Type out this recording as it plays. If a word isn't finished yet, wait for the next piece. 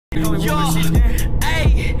Yo,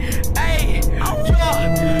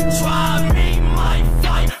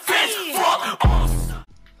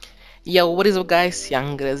 what is up guys,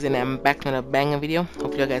 Young Grizz, and I'm back with another banger video.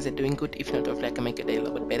 Hopefully you guys are doing good. If not, hopefully I can make your day a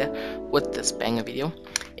little bit better with this banger video.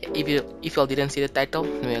 If y'all didn't see the title,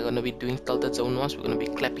 we're gonna be doing Tilted Zone Wars. We're gonna be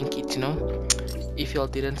clapping kids, you know. If y'all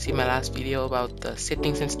didn't see my last video about the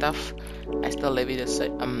settings and stuff, I still leave it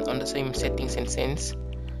on the same settings and sense.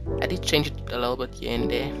 I did change it a little bit here and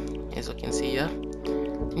there, as you can see here.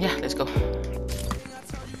 Yeah, let's go.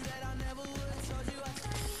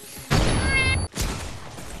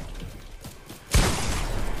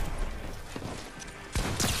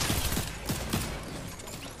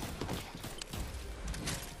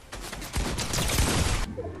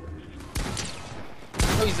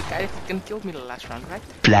 Oh, he's the guy that can kill me the last round, right?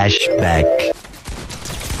 Flashback.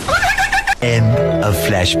 End of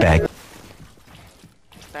flashback.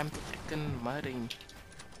 Time to freaking murder him.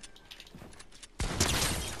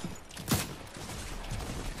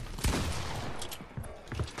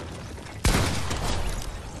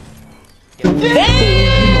 Damn!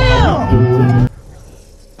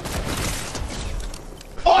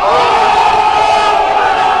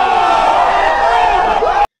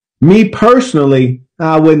 Me personally,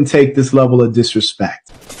 I wouldn't take this level of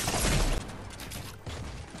disrespect.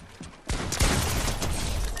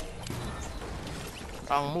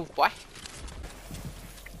 Wrong move, boy.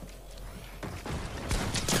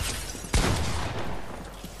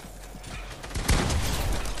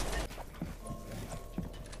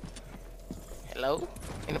 Hello?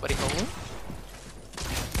 Anybody home?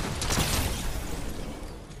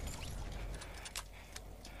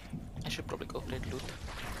 I should probably go for that loot.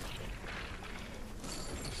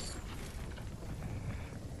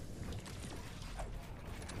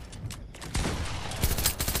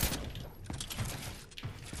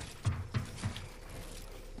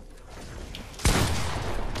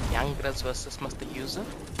 Young Grizz versus Master User.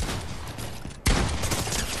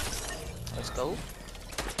 Let's go.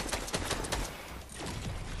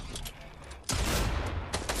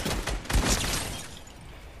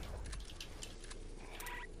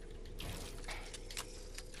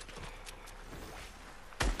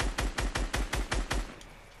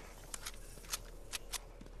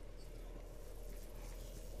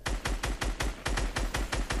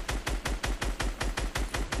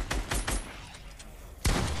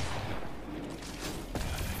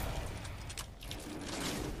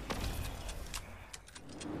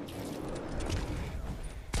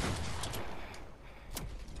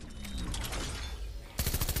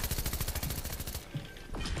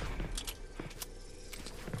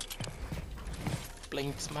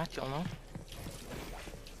 Playing smart, y'all know.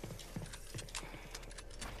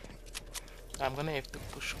 I'm gonna have to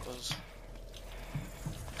push because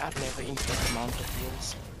I've never infinite amount of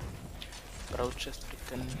heals. Bro, just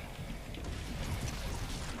freaking.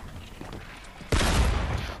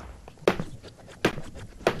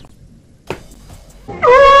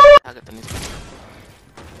 Target on his back.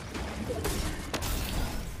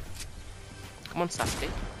 Come on, Sasuke.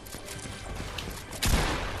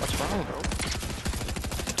 What's wrong, bro?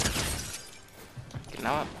 Okay,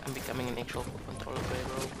 now I'm becoming an actual controller player,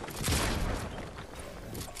 bro.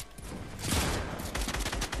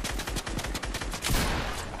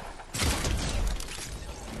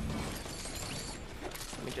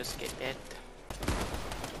 Let me just get that.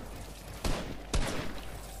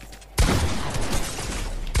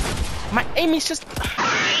 My aim is just.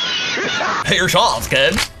 Here's off,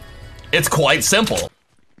 kid. It's quite simple.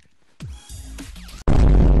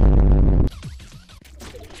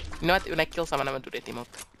 You know what? When I kill someone, I'm gonna do that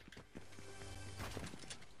emote.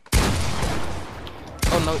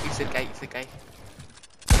 Oh no, it's a guy, it's a guy.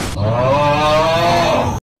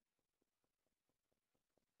 Oh.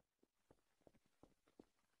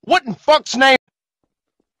 What in fuck's name?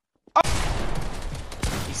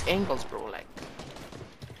 These angles, bro, like.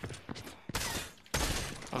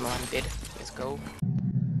 Oh no, I'm dead. Let's go.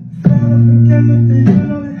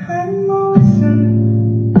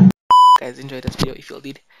 Guys, enjoy this video. If you all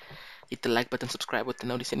did, hit the like button, subscribe with the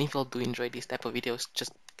notice, and if you all do enjoy these type of videos,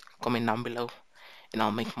 just comment down below and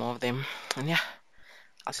I'll make more of them. And yeah,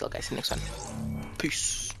 I'll see you guys in the next one.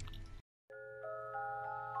 Peace.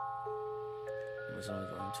 Was I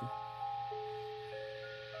going to?